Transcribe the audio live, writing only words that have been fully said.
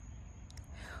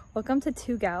Welcome to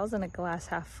Two Gals and a Glass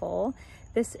Half Full.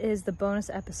 This is the bonus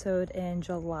episode in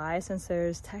July. Since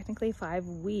there's technically 5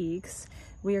 weeks,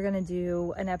 we are going to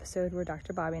do an episode where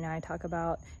Dr. Bobby and I talk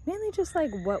about mainly just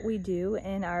like what we do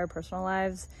in our personal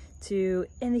lives to,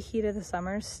 in the heat of the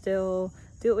summer, still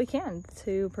do what we can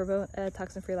to promote a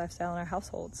toxin-free lifestyle in our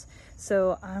households.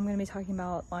 So I'm going to be talking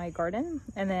about my garden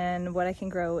and then what I can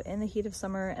grow in the heat of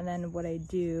summer, and then what I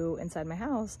do inside my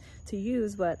house to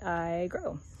use what I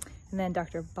grow. And then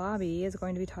Dr. Bobby is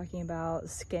going to be talking about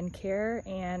skincare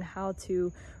and how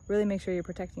to really make sure you're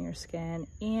protecting your skin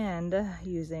and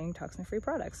using toxin-free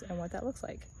products and what that looks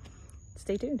like.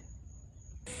 Stay tuned.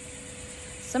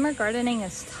 Summer gardening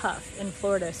is tough in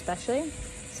Florida especially.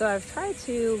 So I've tried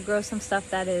to grow some stuff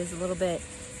that is a little bit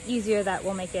easier that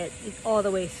will make it all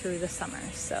the way through the summer.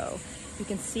 So you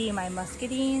can see my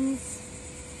muscadines.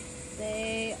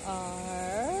 They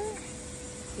are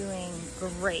doing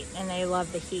great and they love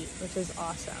the heat, which is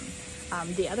awesome.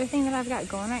 The other thing that I've got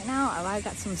going right now, I've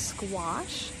got some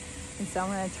squash, and so I'm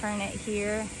going to turn it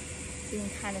here so you can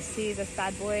kind of see this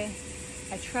bad boy.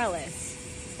 I trellis,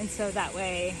 and so that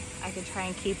way I can try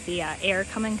and keep the air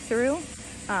coming through.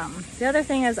 The other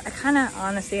thing is, I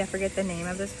forget the name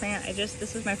of this plant.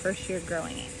 This is my first year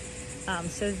growing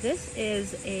it. So this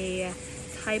is a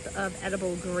type of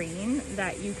edible green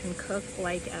that you can cook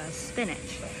like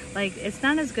spinach. Like, it's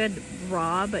not as good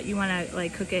raw, but you want to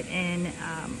like cook it in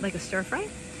like a stir fry.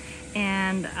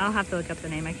 And I'll have to look up the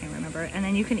name, I can't remember. And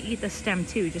then you can eat the stem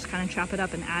too, just kind of chop it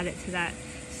up and add it to that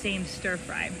same stir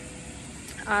fry.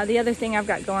 The other thing I've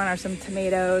got going are some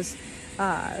tomatoes.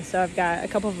 So I've got a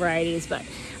couple varieties, but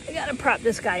I gotta prop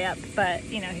this guy up. But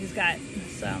you know, he's got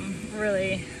some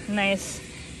really nice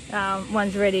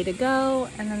one's ready to go.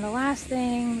 And then the last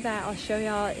thing that I'll show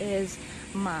y'all is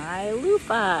my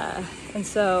loofah. And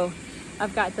so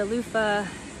I've got the loofah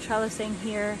trellising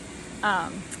here,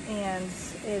 and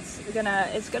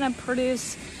it's gonna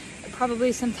produce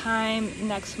probably sometime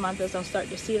next month as I'll start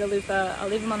to see the loofah. I'll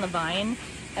leave them on the vine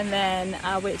and then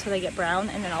I'll wait till they get brown,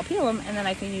 and then I'll peel them, and then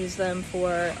I can use them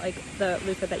for like the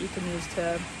loofah that you can use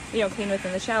to, you know, clean with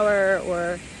in the shower,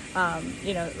 or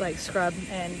you know, like scrub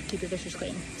and keep your dishes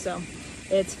clean. So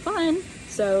it's fun.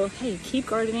 So hey, keep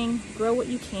gardening, grow what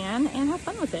you can, and have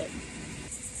fun with it.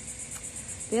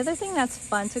 The other thing that's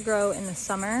fun to grow in the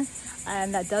summer,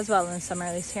 and that does well in the summer,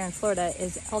 at least here in Florida,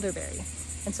 is elderberry.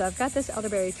 And so I've got this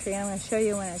elderberry tree. I'm going to show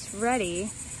you when it's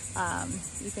ready.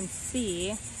 You can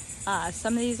see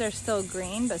some of these are still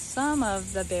green, but some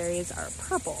of the berries are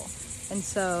purple. And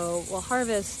so we'll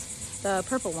harvest the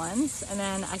purple ones, and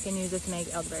then I can use it to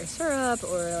make elderberry syrup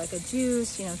or like a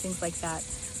juice, you know, things like that.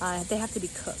 They have to be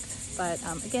cooked. But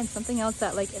again, something else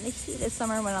that, like, in the heat of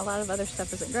summer when a lot of other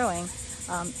stuff isn't growing,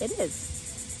 it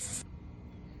is.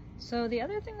 So the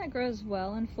other thing that grows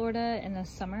well in Florida in the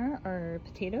summer are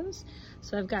potatoes.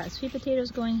 So I've got sweet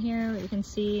potatoes going here. You can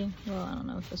see, well, I don't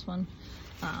know if this one,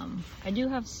 I do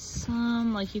have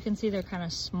some, like you can see they're kind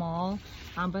of small,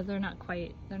 but they're not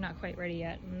quite ready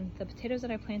yet. And the potatoes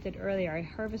that I planted earlier, I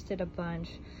harvested a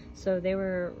bunch, so they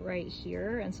were right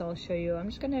here. And so I'll show you. I'm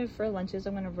just gonna, for lunches,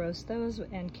 I'm gonna roast those,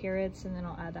 and carrots, and then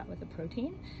I'll add that with the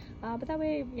protein. But that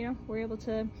way, you know, we're able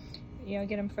to, you know,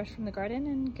 get them fresh from the garden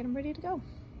and get them ready to go.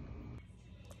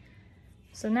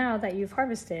 So now that you've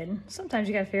harvested, sometimes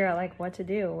you gotta figure out like what to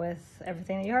do with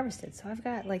everything that you harvested. So I've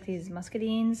got like these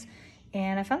muscadines,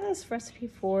 and I found this recipe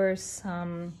for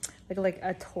some like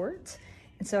a tort.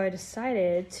 And so I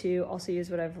decided to also use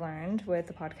what I've learned with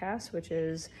the podcast, which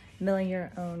is milling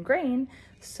your own grain.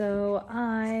 So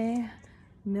I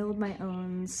milled my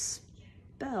own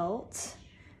spelt,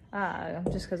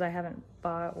 just because I haven't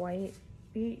bought white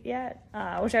wheat yet,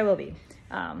 which I will be.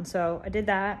 So I did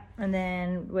that, and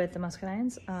then with the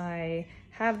muscadines, I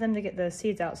have them to get the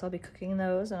seeds out, so I'll be cooking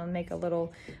those, and I'll make a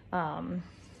little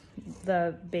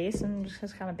the base and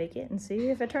just kind of bake it and see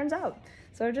if it turns out.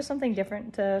 So just something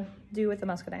different to do with the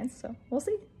muscadines, so we'll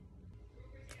see.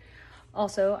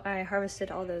 Also, I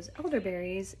harvested all those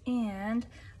elderberries, and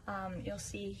you'll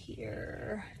see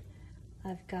here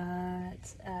I've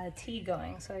got tea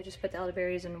going. So I just put the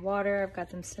elderberries in water. I've got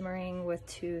them simmering with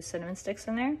 2 cinnamon sticks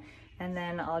in there, and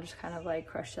then I'll just kind of like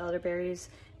crush the elderberries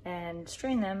and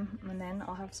strain them, and then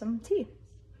I'll have some tea.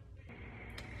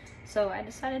 So I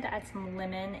decided to add some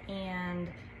lemon and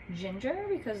ginger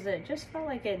because it just felt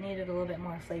like it needed a little bit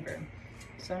more flavor.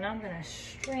 So now I'm gonna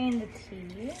strain the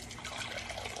tea.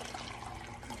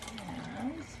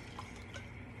 And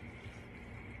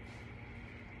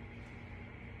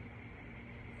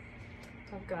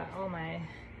I've got all my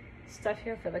stuff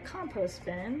here for the compost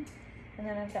bin, and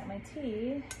then I've got my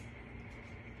tea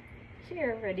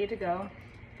here ready to go.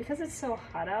 because it's so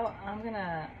hot out, I'm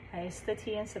gonna ice the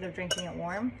tea instead of drinking it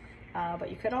warm. But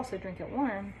you could also drink it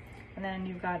warm, and then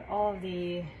you've got all of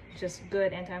the just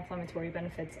good anti-inflammatory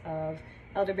benefits of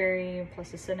elderberry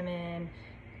plus the cinnamon,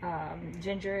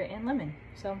 ginger, and lemon.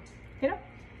 So, you know,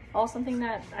 all something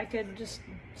that I could just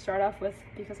start off with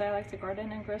because I like to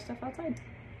garden and grow stuff outside.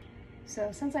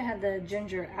 So since I had the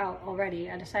ginger out already,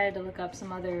 I decided to look up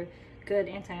some other good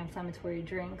anti-inflammatory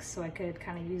drinks so I could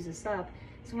kind of use this up.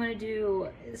 So I'm going to do,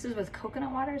 this is with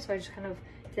coconut water, so I just kind of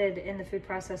did in the food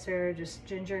processor just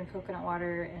ginger and coconut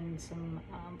water and some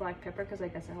black pepper, because I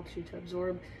guess it helps you to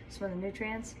absorb some of the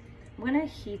nutrients. I'm going to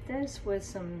heat this with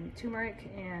some turmeric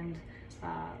and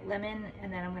lemon,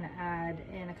 and then I'm going to add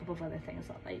in a couple of other things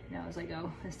I'll let you know as I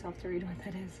go. I still have to read what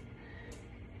that is.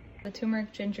 The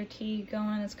turmeric ginger tea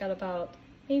going, it's got about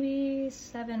maybe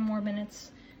 7 more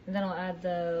minutes, and then I'll add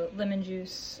the lemon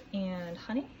juice and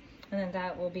honey, and then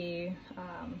that will be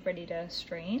ready to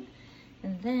strain.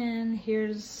 And then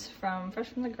here's fresh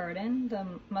from the garden, the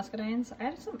muscadines. I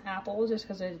added some apple just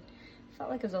because I felt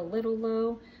like it was a little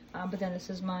low, but then this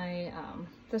is my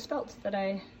the spelt that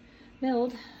I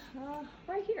milled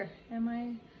right here in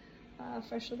my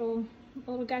fresh little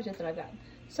gadget that I've got.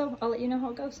 So I'll let you know how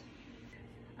it goes.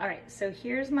 All right, so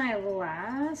here's my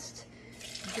last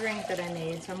drink that I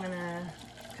made. So I'm gonna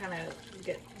kind of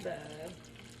get the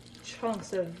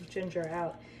chunks of ginger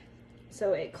out.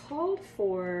 So it called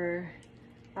for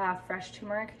fresh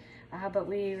turmeric, but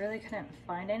we really couldn't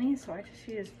find any, so I just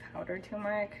used powdered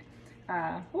turmeric.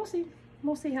 We'll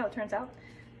see how it turns out.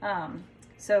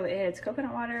 So it's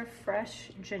coconut water,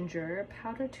 fresh ginger,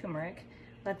 powdered turmeric.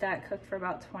 Let that cook for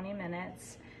about 20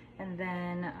 minutes, and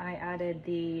then I added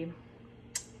the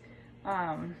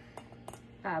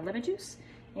lemon juice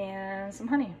and some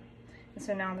honey. And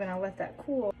so now I'm gonna let that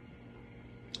cool.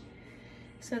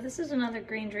 So this is another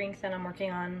green drink that I'm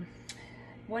working on.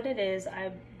 What it is,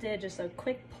 I did just a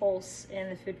quick pulse in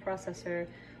the food processor,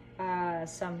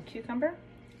 some cucumber,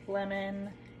 lemon,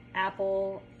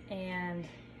 apple, and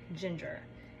ginger.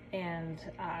 And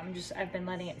I've been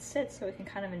letting it sit so it can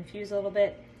kind of infuse a little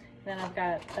bit. Then I've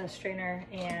got a strainer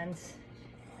and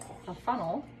a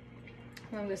funnel.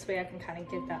 And this way I can kind of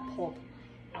get that pulp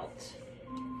out.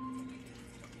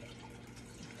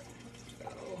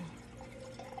 So,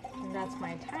 and that's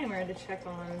my timer to check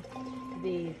on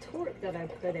the torte that I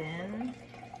put in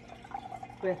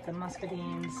with the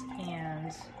muscadines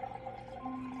and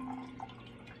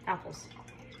apples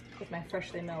with my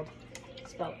freshly milled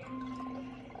spelt.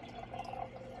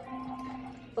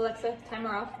 Alexa,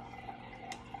 timer off.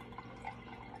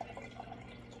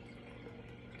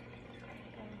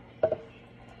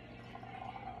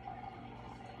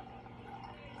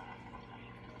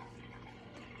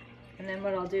 And then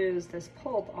what I'll do is this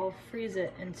pulp, I'll freeze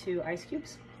it into ice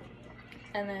cubes,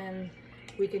 and then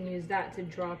we can use that to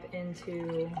drop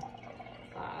into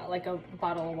like a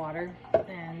bottle of water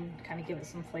and kind of give it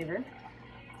some flavor.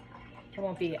 It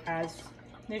won't be as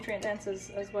nutrient dense as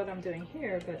what I'm doing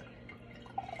here, but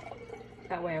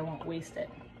that way I won't waste it.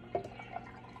 All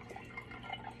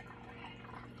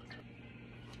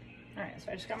right,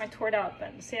 so I just got my torte out,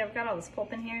 but see, I've got all this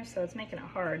pulp in here, so it's making it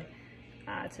hard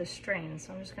to strain.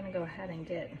 So I'm just gonna go ahead and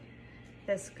get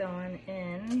this going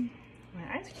in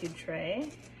my ice cube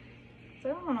tray. So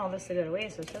I don't want all this to go to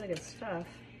waste, so it's really good stuff.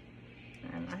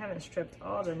 And I haven't stripped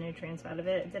all the nutrients out of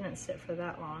it. It didn't sit for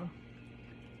that long.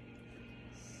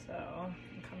 So I'll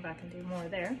come back and do more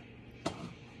there.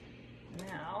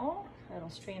 Now it'll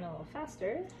strain a little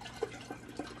faster.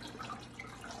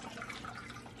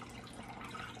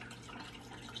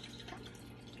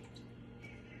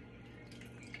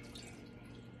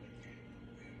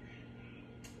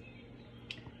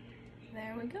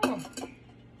 There we go.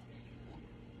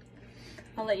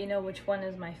 I'll let you know which one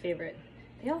is my favorite.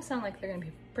 They all sound like they're gonna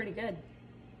be pretty good.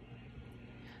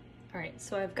 All right,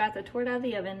 so I've got the torte out of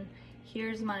the oven.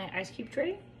 Here's my ice cube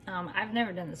tray. I've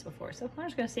never done this before, so I'm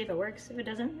just gonna see if it works. If it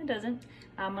doesn't, it doesn't.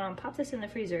 I'm gonna pop this in the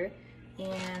freezer,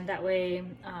 and that way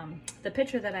the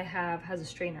pitcher that I have has a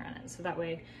strainer on it, so that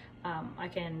way I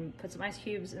can put some ice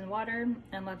cubes in water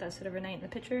and let that sit overnight in the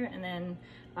pitcher, and then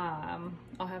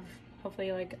I'll have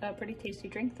hopefully like a pretty tasty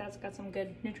drink that's got some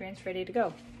good nutrients ready to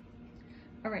go.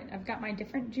 All right, I've got my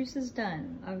different juices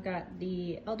done. I've got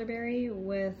the elderberry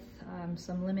with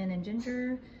some lemon and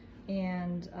ginger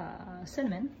and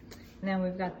cinnamon. And then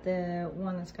we've got the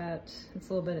one that's got, it's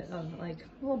a little bit of like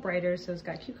a little brighter, so it's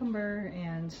got cucumber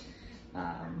and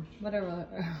whatever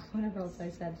else I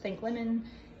said. I think lemon,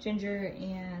 ginger,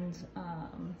 and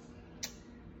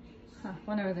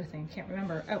one other thing, can't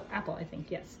remember. Oh, apple, I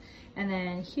think, yes. And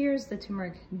then here's the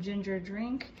turmeric ginger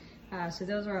drink. So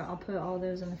those are, I'll put all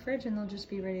those in the fridge and they'll just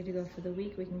be ready to go for the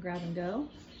week. We can grab and go.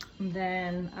 And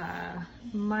then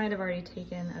might have already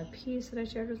taken a piece that I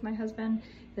shared with my husband.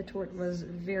 The torte was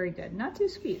very good, not too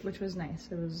sweet, which was nice.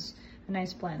 It was a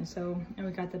nice blend. So, and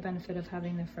we got the benefit of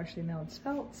having the freshly milled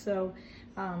spelt. So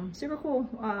super cool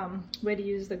way to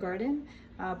use the garden,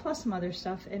 plus some other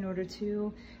stuff in order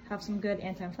to have some good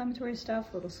anti-inflammatory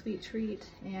stuff, a little sweet treat,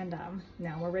 and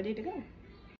now we're ready to go.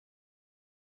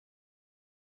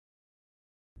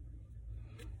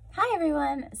 Hi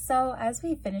everyone! So as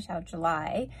we finish out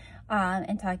July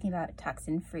and talking about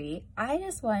toxin-free, I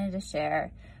just wanted to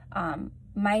share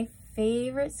my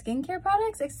favorite skincare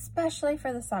products, especially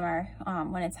for the summer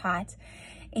when it's hot.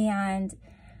 And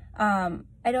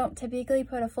I don't typically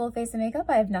put a full face of makeup.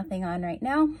 I have nothing on right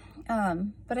now,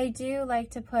 but I do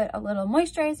like to put a little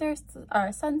moisturizer or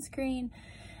sunscreen,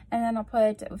 and then I'll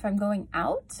put, if I'm going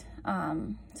out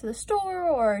to the store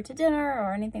or to dinner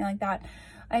or anything like that,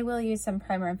 I will use some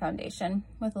primer and foundation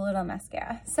with a little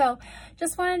mascara. So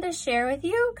just wanted to share with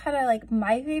you kind of like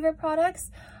my favorite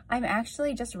products. I'm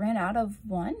actually just ran out of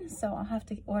one, so I'll have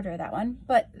to order that one.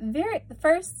 But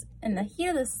first, in the heat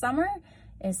of the summer,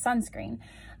 is sunscreen.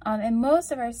 And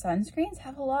most of our sunscreens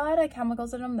have a lot of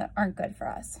chemicals in them that aren't good for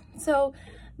us. So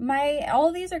all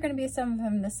of these are going to be some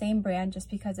from the same brand just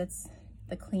because it's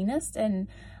the cleanest and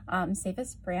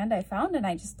safest brand I found, and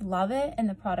I just love it, and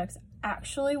the products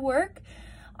actually work.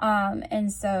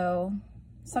 And so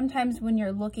sometimes when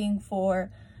you're looking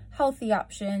for healthy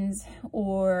options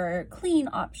or clean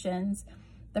options,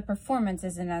 the performance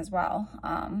isn't as well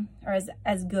or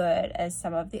as good as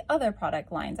some of the other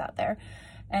product lines out there.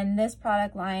 And this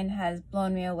product line has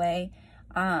blown me away.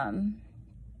 And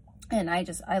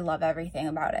I love everything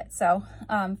about it. So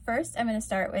first I'm going to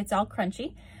start, it's all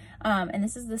crunchy. And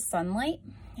this is the Sunlight.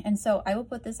 And so I will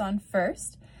put this on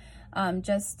first.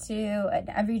 Just to an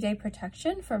everyday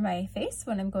protection for my face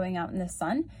when I'm going out in the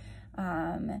sun.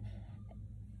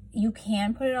 You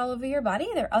can put it all over your body.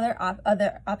 There are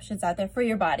other options out there for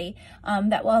your body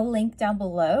that we'll link down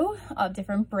below of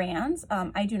different brands.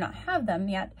 I do not have them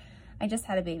yet. I just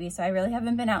had a baby, so I really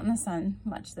haven't been out in the sun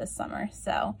much this summer.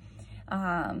 So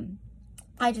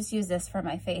I just use this for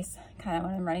my face kind of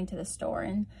when I'm running to the store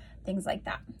and things like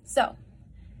that. So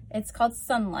it's called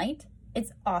Sunlight.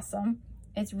 It's awesome.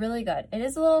 It's really good. It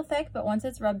is a little thick, but once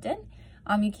it's rubbed in,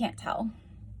 you can't tell.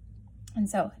 And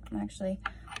so actually,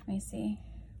 let me see.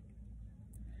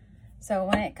 So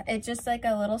when it's just like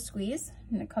a little squeeze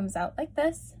and it comes out like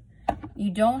this.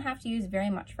 You don't have to use very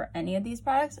much for any of these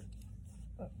products.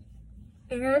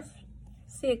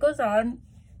 See, it goes on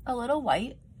a little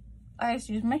white. I just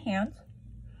use my hands.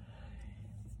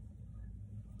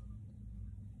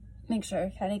 Make sure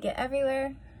I kind of get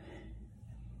everywhere.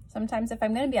 Sometimes if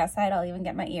I'm going to be outside, I'll even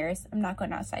get my ears. I'm not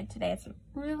going outside today. It's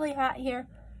really hot here,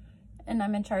 and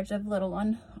I'm in charge of little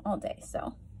one all day.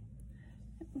 So,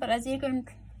 but as you can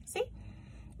see,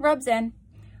 rubs in.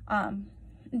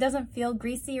 It doesn't feel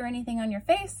greasy or anything on your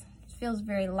face. It feels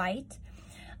very light.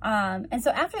 And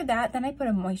so after that, then I put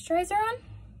a moisturizer on.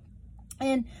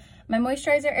 And my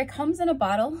moisturizer, it comes in a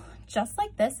bottle just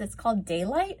like this. It's called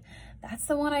Daylight. That's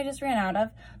the one I just ran out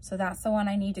of. So that's the one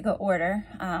I need to go order.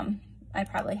 I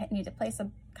probably need to place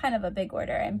a kind of a big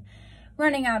order. I'm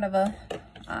running out of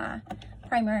a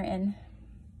primer and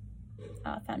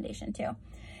foundation too.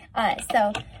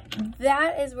 So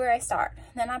that is where I start.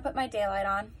 Then I put my Daylight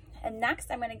on, and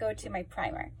next I'm going to go to my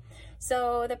primer.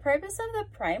 So the purpose of the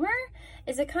primer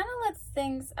is it kind of lets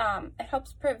things, it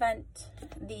helps prevent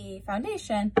the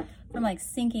foundation from like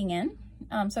sinking in.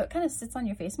 So it kind of sits on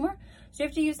your face more. So you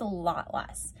have to use a lot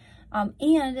less.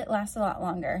 And it lasts a lot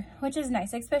longer, which is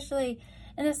nice, especially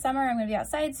in the summer. I'm going to be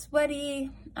outside sweaty.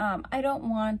 I don't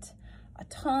want a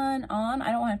ton on.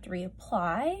 I don't want to have to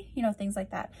reapply, you know, things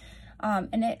like that.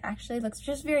 And it actually looks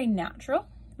just very natural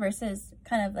versus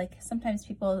kind of like sometimes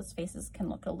people's faces can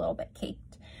look a little bit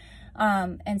caked.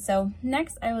 And so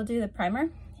next I will do the primer.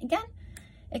 Again,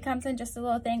 it comes in just a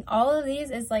little thing. All of these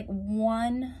is like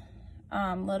one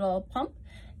little pump,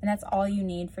 and that's all you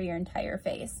need for your entire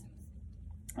face.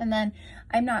 And then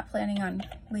I'm not planning on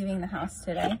leaving the house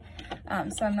today,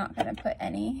 so I'm not going to put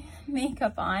any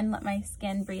makeup on, let my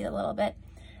skin breathe a little bit.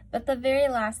 But the very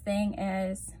last thing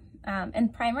is,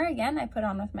 and primer again, I put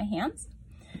on with my hands.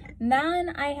 And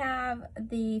then I have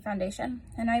the foundation,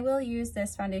 and I will use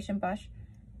this foundation brush.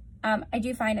 I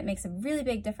do find it makes a really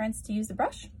big difference to use the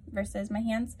brush versus my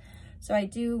hands. So I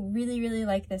do really, really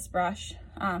like this brush.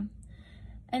 And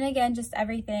again, just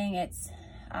everything, it's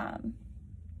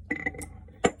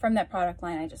from that product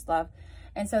line I just love.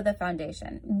 And so the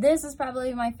foundation, this is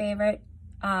probably my favorite.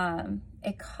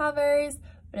 It covers,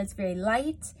 but it's very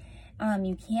light.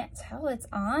 You can't tell it's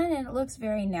on, and it looks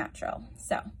very natural.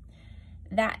 So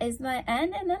that is my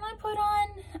end. And then I put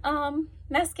on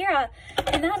mascara,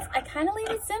 and I kind of leave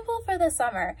it simple for the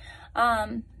summer.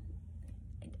 I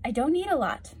don't need a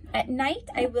lot. At night,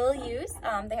 I will use,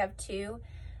 they have two,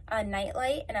 a night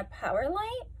light and a power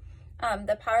light.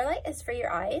 The power light is for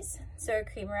your eyes, so a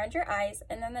cream around your eyes,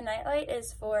 and then the night light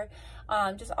is for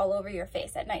just all over your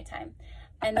face at nighttime.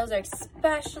 And those are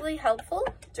especially helpful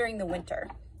during the winter.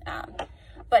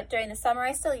 But during the summer,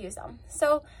 I still use them.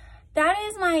 So that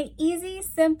is my easy,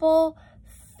 simple,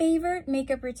 favorite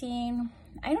makeup routine.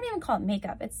 I don't even call it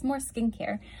makeup. It's more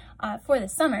skincare for the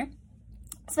summer,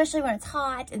 especially when it's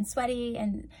hot and sweaty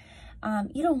and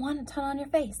you don't want a ton on your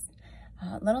face.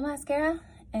 Little mascara,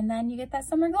 and then you get that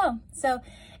summer glow. So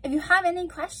if you have any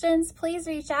questions, please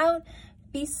reach out.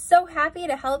 Be so happy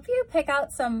to help you pick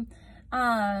out some,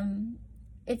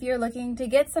 if you're looking to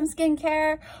get some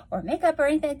skincare or makeup or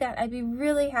anything like that, I'd be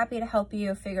really happy to help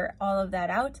you figure all of that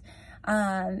out.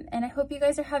 And I hope you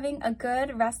guys are having a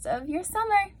good rest of your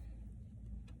summer.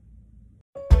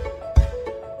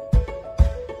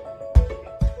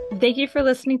 Thank you for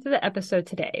listening to the episode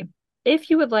today.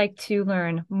 If you would like to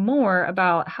learn more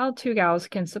about how Two Gals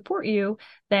can support you,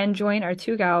 then join our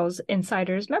Two Gals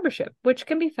Insiders membership, which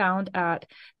can be found at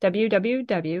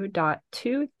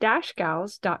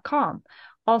www.2-gals.com.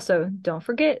 Also, don't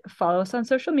forget, follow us on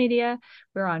social media.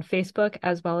 We're on Facebook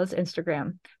as well as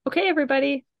Instagram. Okay,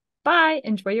 everybody. Bye.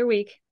 Enjoy your week.